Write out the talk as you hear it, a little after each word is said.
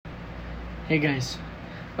Hey guys.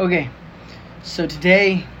 Okay, so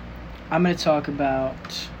today I'm going to talk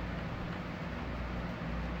about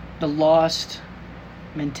the lost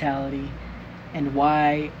mentality and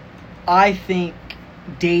why I think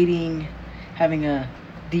dating, having a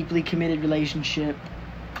deeply committed relationship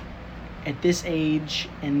at this age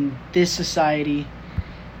in this society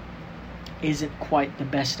isn't quite the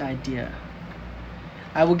best idea.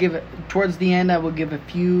 Towards the end, I will give a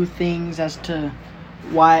few things as to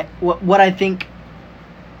what I think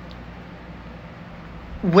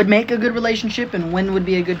would make a good relationship and when would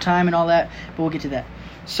be a good time and all that, but we'll get to that.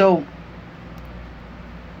 So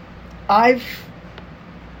I've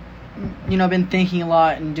been thinking a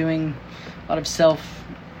lot and doing a lot of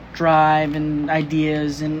self-drive and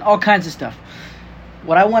ideas and all kinds of stuff.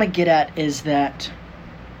 What I want to get at is that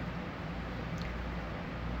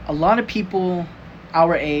a lot of people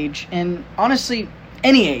our age, and honestly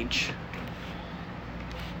any age,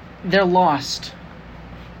 they're lost.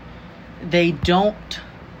 They don't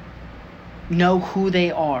know who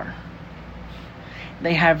they are.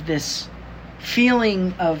 They have this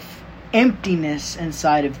feeling of emptiness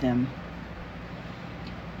inside of them.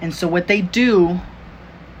 And so what they do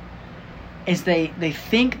is they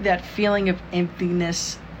think that feeling of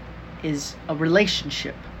emptiness is a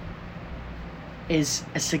relationship, is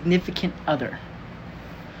a significant other.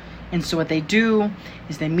 And so what they do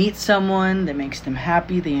is they meet someone that makes them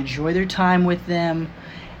happy, they enjoy their time with them,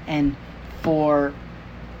 and for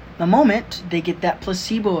a moment they get that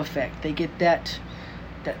placebo effect. They get that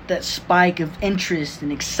spike of interest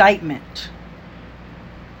and excitement.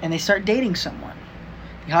 And they start dating someone.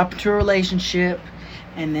 They hop into a relationship,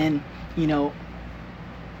 and then,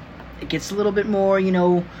 it gets a little bit more,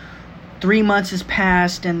 3 months has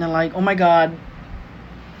passed, and they're like, oh my God,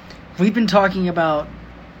 we've been talking about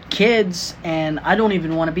kids, and I don't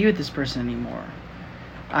even want to be with this person anymore.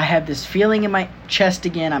 I have this feeling in my chest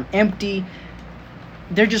again. I'm empty.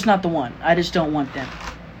 They're just not the one. I just don't want them.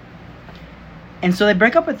 And so they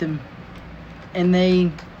break up with him, and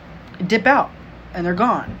they dip out, and they're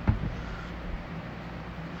gone.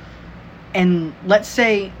 And let's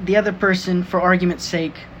say the other person, for argument's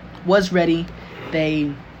sake, was ready.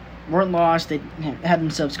 They weren't lost. They had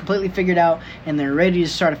themselves completely figured out, and they're ready to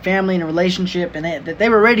start a family and a relationship, and they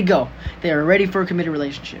were ready to go. They were ready for a committed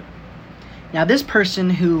relationship. Now this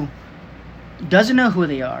person who doesn't know who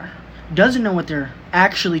they are, doesn't know what they're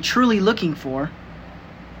actually truly looking for,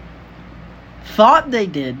 thought they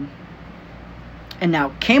did, and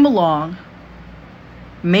now came along,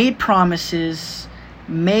 made promises,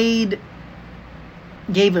 gave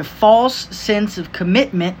a false sense of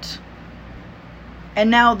commitment, and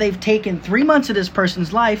now they've taken 3 months of this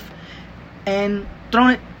person's life and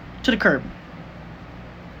thrown it to the curb.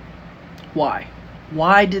 Why?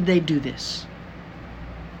 Why did they do this?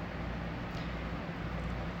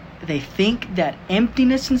 They think that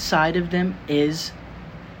emptiness inside of them is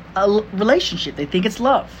a relationship. They think it's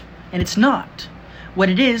love, and it's not. What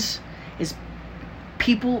it is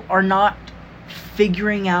people are not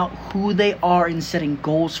figuring out who they are and setting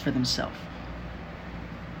goals for themselves.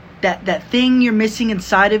 That thing you're missing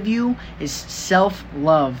inside of you is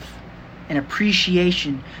self-love and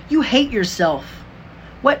appreciation. You hate yourself.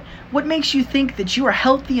 What makes you think that you are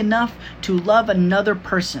healthy enough to love another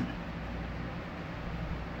person?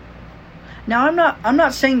 Now, I'm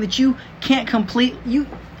not saying that you can't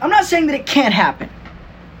I'm not saying that it can't happen.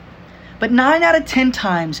 But 9 out of 10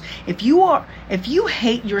 times, if you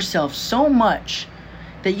hate yourself so much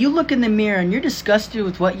that you look in the mirror and you're disgusted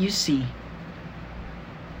with what you see,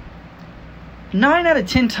 9 out of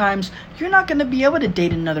 10 times, you're not going to be able to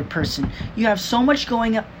date another person. You have so much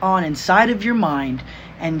going on inside of your mind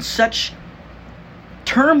and such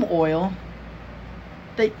turmoil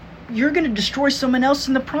that you're going to destroy someone else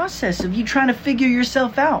in the process of you trying to figure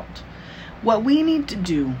yourself out. What we need to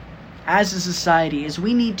do as a society is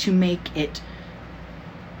we need to make it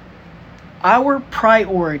our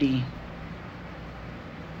priority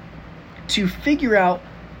to figure out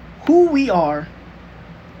who we are,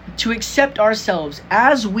 to accept ourselves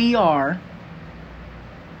as we are,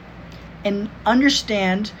 and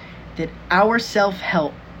understand that our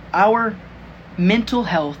self-help, our mental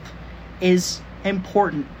health is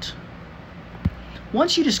important.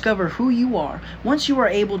 Once you discover who you are, once you are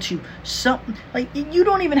able to you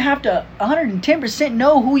don't even have to 110%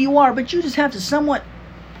 know who you are, but you just have to somewhat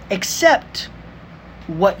accept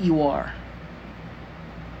what you are.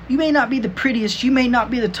 You may not be the prettiest, you may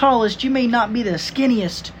not be the tallest, you may not be the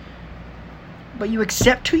skinniest, but you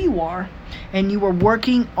accept who you are, and you are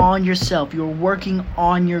working on yourself. You are working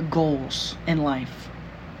on your goals in life.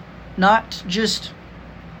 Not just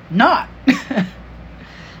not.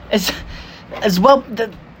 as well.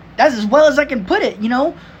 That's as well as I can put it,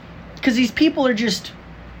 because these people are just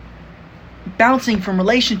bouncing from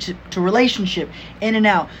relationship to relationship, in and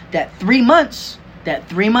out. That 3 months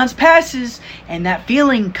passes, and that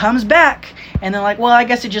feeling comes back, and they're like, well, I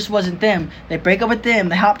guess it just wasn't them. They break up with them,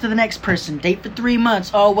 they hop to the next person, date for 3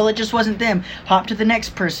 months. Oh, well, it just wasn't them. Hop to the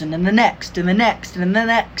next person, and the next, and the next, and the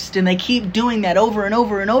next, and they keep doing that over and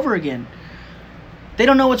over and over again. They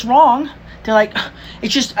don't know what's wrong. They're like,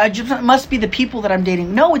 it must be the people that I'm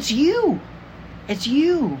dating. No, it's you. It's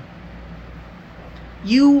you.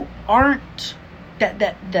 You aren't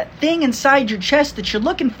that thing inside your chest that you're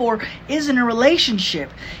looking for isn't a relationship.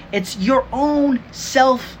 It's your own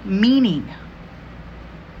self-meaning.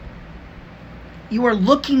 You are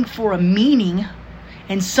looking for a meaning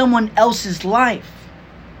in someone else's life.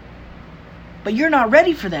 But you're not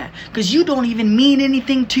ready for that because you don't even mean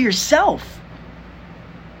anything to yourself.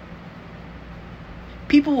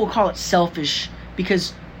 People will call it selfish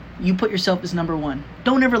because you put yourself as number one.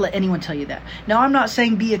 Don't ever let anyone tell you that. Now, I'm not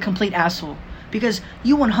saying be a complete asshole, because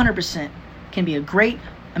you 100% can be a great,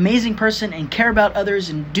 amazing person and care about others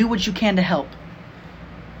and do what you can to help.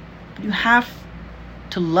 But you have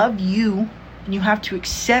to love you, and you have to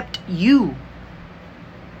accept you.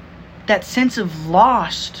 That sense of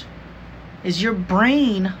lost is your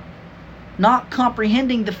brain not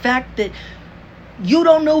comprehending the fact that you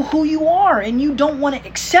don't know who you are and you don't want to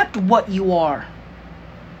accept what you are.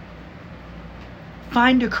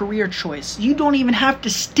 Find a career choice. You don't even have to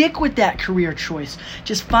stick with that career choice.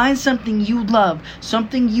 Just find something you love,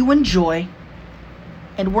 something you enjoy,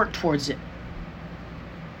 and work towards it.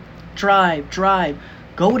 Drive.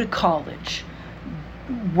 Go to college.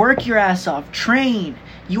 Work your ass off. Train.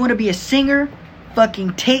 You want to be a singer?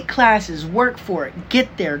 Fucking take classes. Work for it.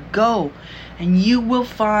 Get there. Go. And you will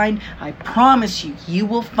find, I promise you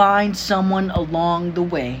will find someone along the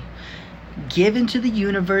way. Give into the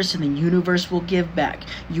universe, and the universe will give back.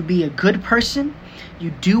 You be a good person.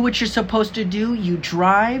 You do what you're supposed to do. You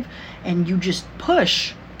drive, and you just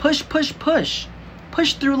push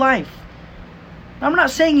through life. I'm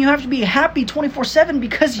not saying you have to be happy 24/7,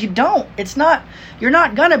 because you don't. You're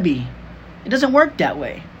not gonna be. It doesn't work that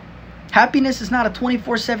way. Happiness is not a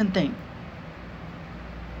 24/7 thing.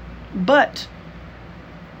 But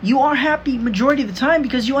you are happy majority of the time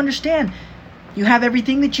because you understand you have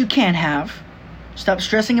everything that you can have. Stop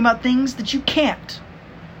stressing about things that you can't.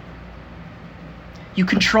 You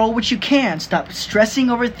control what you can. Stop stressing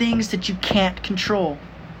over things that you can't control.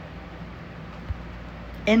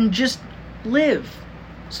 And just live.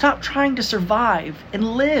 Stop trying to survive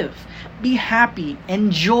and live. Be happy.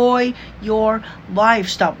 Enjoy your life.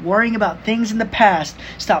 Stop worrying about things in the past.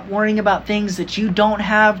 Stop worrying about things that you don't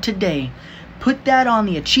have today. Put that on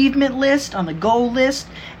the achievement list, on the goal list,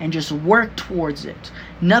 and just work towards it.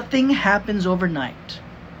 Nothing happens overnight.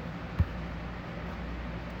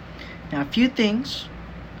 Now, a few things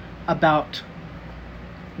about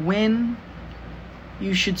when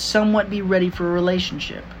you should somewhat be ready for a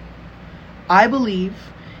relationship. I believe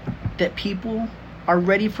that people are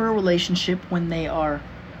ready for a relationship when they are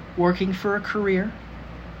working for a career.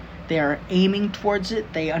 They are aiming towards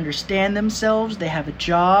it. They understand themselves. They have a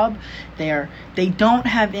job. They don't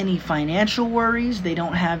have any financial worries. They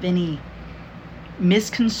don't have any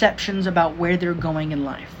misconceptions about where they're going in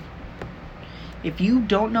life. If you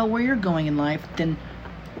don't know where you're going in life, then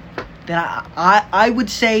I would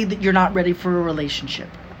say that you're not ready for a relationship.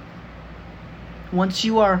 Once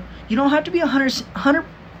you don't have to be 100%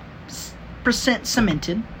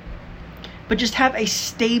 cemented, but just have a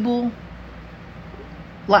stable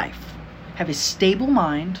life. Have a stable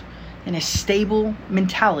mind and a stable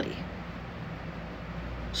mentality.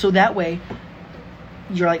 So that way,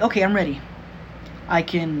 you're like, okay, I'm ready. I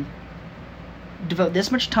can devote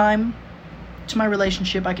this much time to my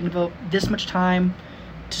relationship. I can devote this much time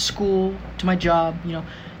to school, to my job.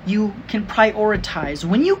 You can prioritize.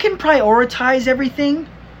 When you can prioritize everything,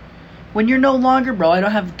 when you're no longer, bro, I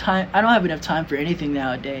don't have enough time for anything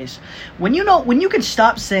nowadays. When you can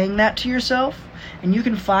stop saying that to yourself and you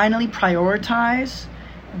can finally prioritize,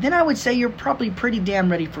 then I would say you're probably pretty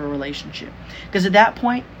damn ready for a relationship. Because at that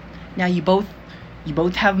point, now you both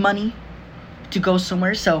have money to go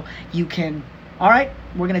somewhere, so you can, all right,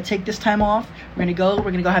 we're going to take this time off. We're going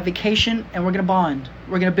to go have vacation, and we're going to bond.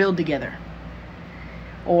 We're going to build together.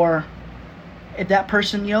 Or if that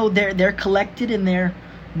person, they're collected and they're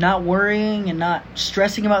not worrying and not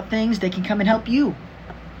stressing about things, they can come and help you.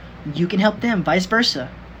 You can help them, vice versa.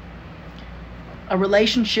 A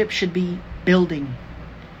relationship should be building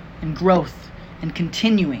and growth and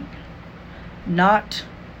continuing, not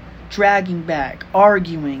dragging back,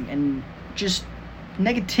 arguing, and just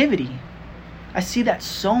negativity. I see that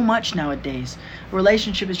so much nowadays. A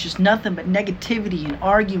relationship is just nothing but negativity and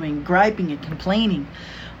arguing, griping and complaining.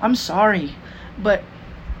 I'm sorry, but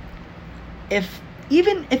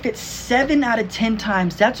even if it's 7 out of 10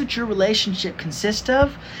 times that's what your relationship consists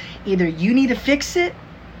of, either you need to fix it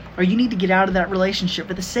or you need to get out of that relationship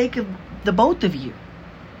for the sake of the both of you,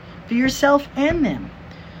 for yourself and them.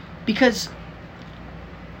 Because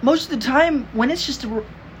most of the time when it's just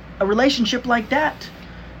a relationship like that,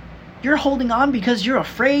 you're holding on because you're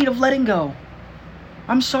afraid of letting go.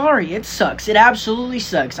 I'm sorry, it sucks. It absolutely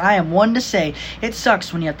sucks. I am one to say it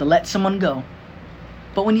sucks when you have to let someone go.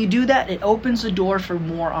 But when you do that, it opens the door for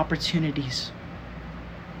more opportunities.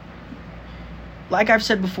 Like I've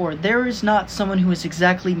said before, there is not someone who is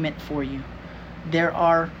exactly meant for you. There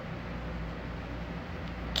are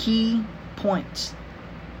key points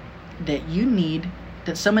that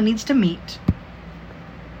that someone needs to meet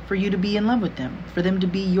for you to be in love with them, for them to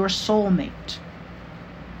be your soulmate.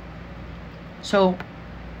 So,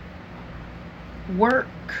 work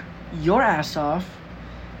your ass off,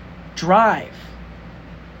 drive,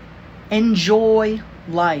 enjoy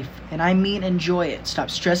life, and I mean enjoy it. Stop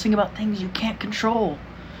stressing about things you can't control.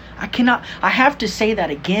 I have to say that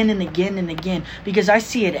again and again and again because I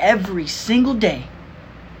see it every single day.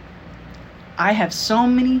 I have so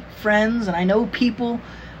many friends and I know people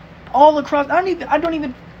all across. I don't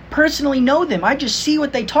even personally know them. I just see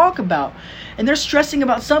what they talk about, and they're stressing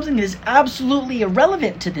about something that is absolutely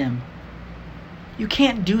irrelevant to them. You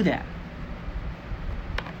can't do that.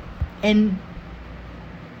 And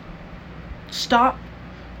stop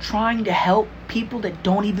trying to help people that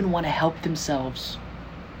don't even want to help themselves.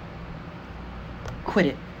 Quit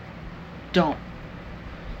it. Don't.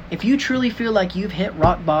 If you truly feel like you've hit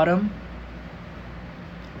rock bottom,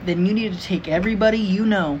 then you need to take everybody you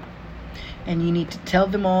know and you need to tell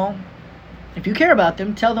them all, if you care about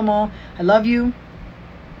them, tell them all, I love you,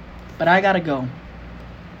 but I gotta go.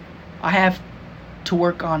 I have to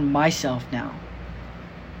work on myself now.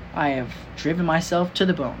 I have driven myself to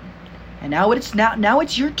the bone. And now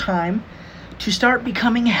it's your time to start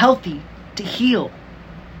becoming healthy, to heal.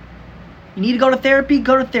 You need to go to therapy,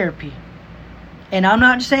 go to therapy. And I'm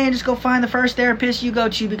not saying just go find the first therapist you go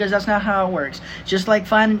to, because that's not how it works. Just like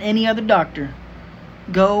finding any other doctor.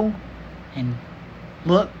 Go and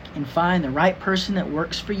look and find the right person that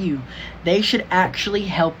works for you. They should actually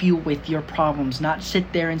help you with your problems, not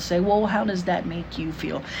sit there and say, well, how does that make you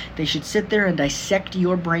feel? They should sit there and dissect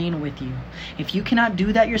your brain with you. If you cannot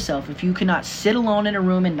do that yourself, if you cannot sit alone in a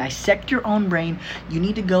room and dissect your own brain, you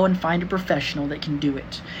need to go and find a professional that can do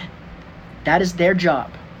it. That is their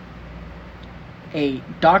job. A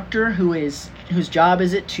doctor whose job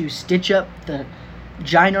is it to stitch up the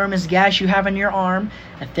ginormous gash you have in your arm.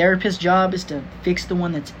 A therapist's job is to fix the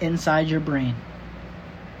one that's inside your brain,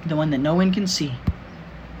 the one that no one can see.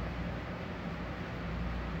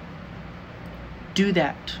 Do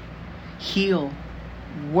that. Heal,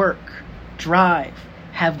 work, drive,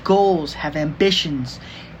 have goals, have ambitions.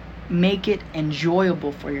 Make it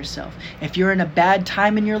enjoyable for yourself. If you're in a bad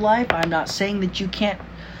time in your life, I'm not saying that you can't.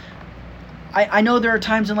 I know there are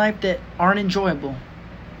times in life that aren't enjoyable,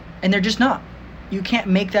 and they're just not. You can't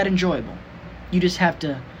make that enjoyable. You just have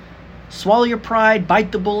to swallow your pride,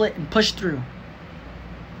 bite the bullet, and push through.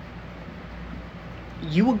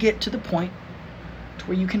 You will get to the point to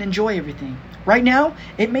where you can enjoy everything. Right now,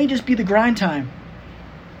 it may just be the grind time.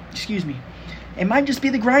 Excuse me. It might just be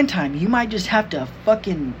the grind time. You might just have to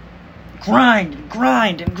fucking grind and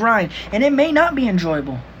grind and grind, and it may not be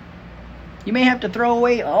enjoyable. You may have to throw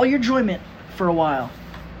away all your enjoyment for a while.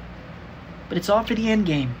 But it's all for the end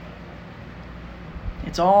game.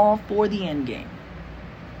 It's all for the end game.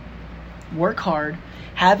 Work hard,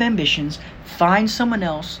 have ambitions, find someone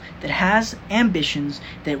else that has ambitions,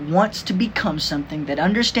 that wants to become something, that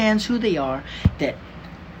understands who they are, that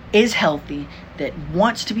is healthy, that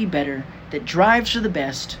wants to be better, that drives for the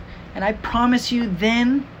best. And I promise you,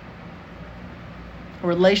 then a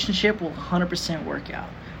relationship will 100% work out.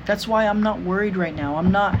 That's why I'm not worried right now.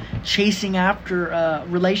 I'm not chasing after a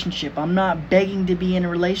relationship. I'm not begging to be in a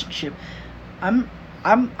relationship. I'm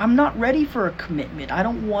not ready for a commitment. I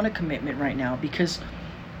don't want a commitment right now, because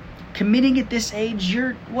committing at this age,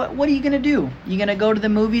 what are you going to do? You going to go to the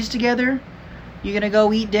movies together? You going to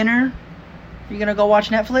go eat dinner? You going to go watch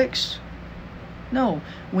Netflix? No.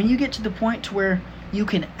 When you get to the point to where you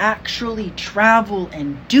can actually travel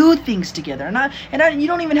and do things together, you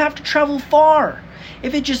don't even have to travel far.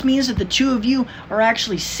 If it just means that the two of you are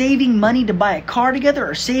actually saving money to buy a car together,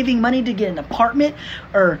 or saving money to get an apartment,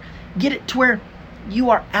 or get it to where you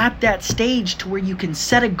are at that stage to where you can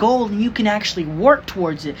set a goal and you can actually work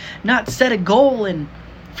towards it. Not set a goal and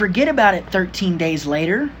forget about it 13 days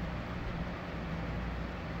later.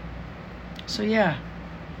 So yeah,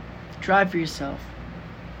 drive for yourself.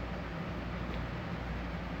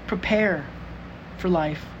 Prepare for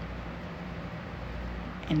life.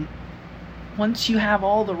 And once you have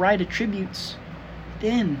all the right attributes,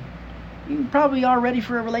 then you probably are ready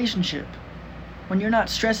for a relationship. When you're not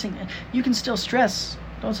stressing, you can still stress.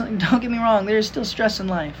 Don't get me wrong, there's still stress in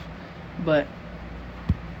life. But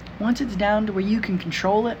once it's down to where you can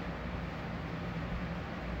control it,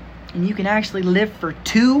 and you can actually live for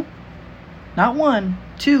two, not one,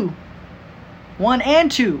 two. One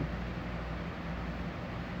and two.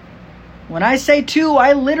 When I say two,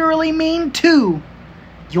 I literally mean two.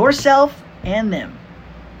 Yourself and them.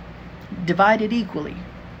 Divided equally.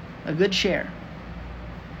 A good share.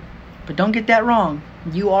 But don't get that wrong.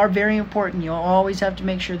 You are very important. You'll always have to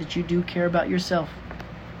make sure that you do care about yourself.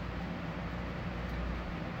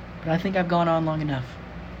 But I think I've gone on long enough.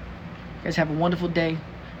 You guys have a wonderful day.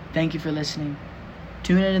 Thank you for listening.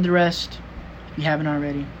 Tune in to the rest if you haven't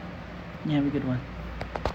already. You have a good one.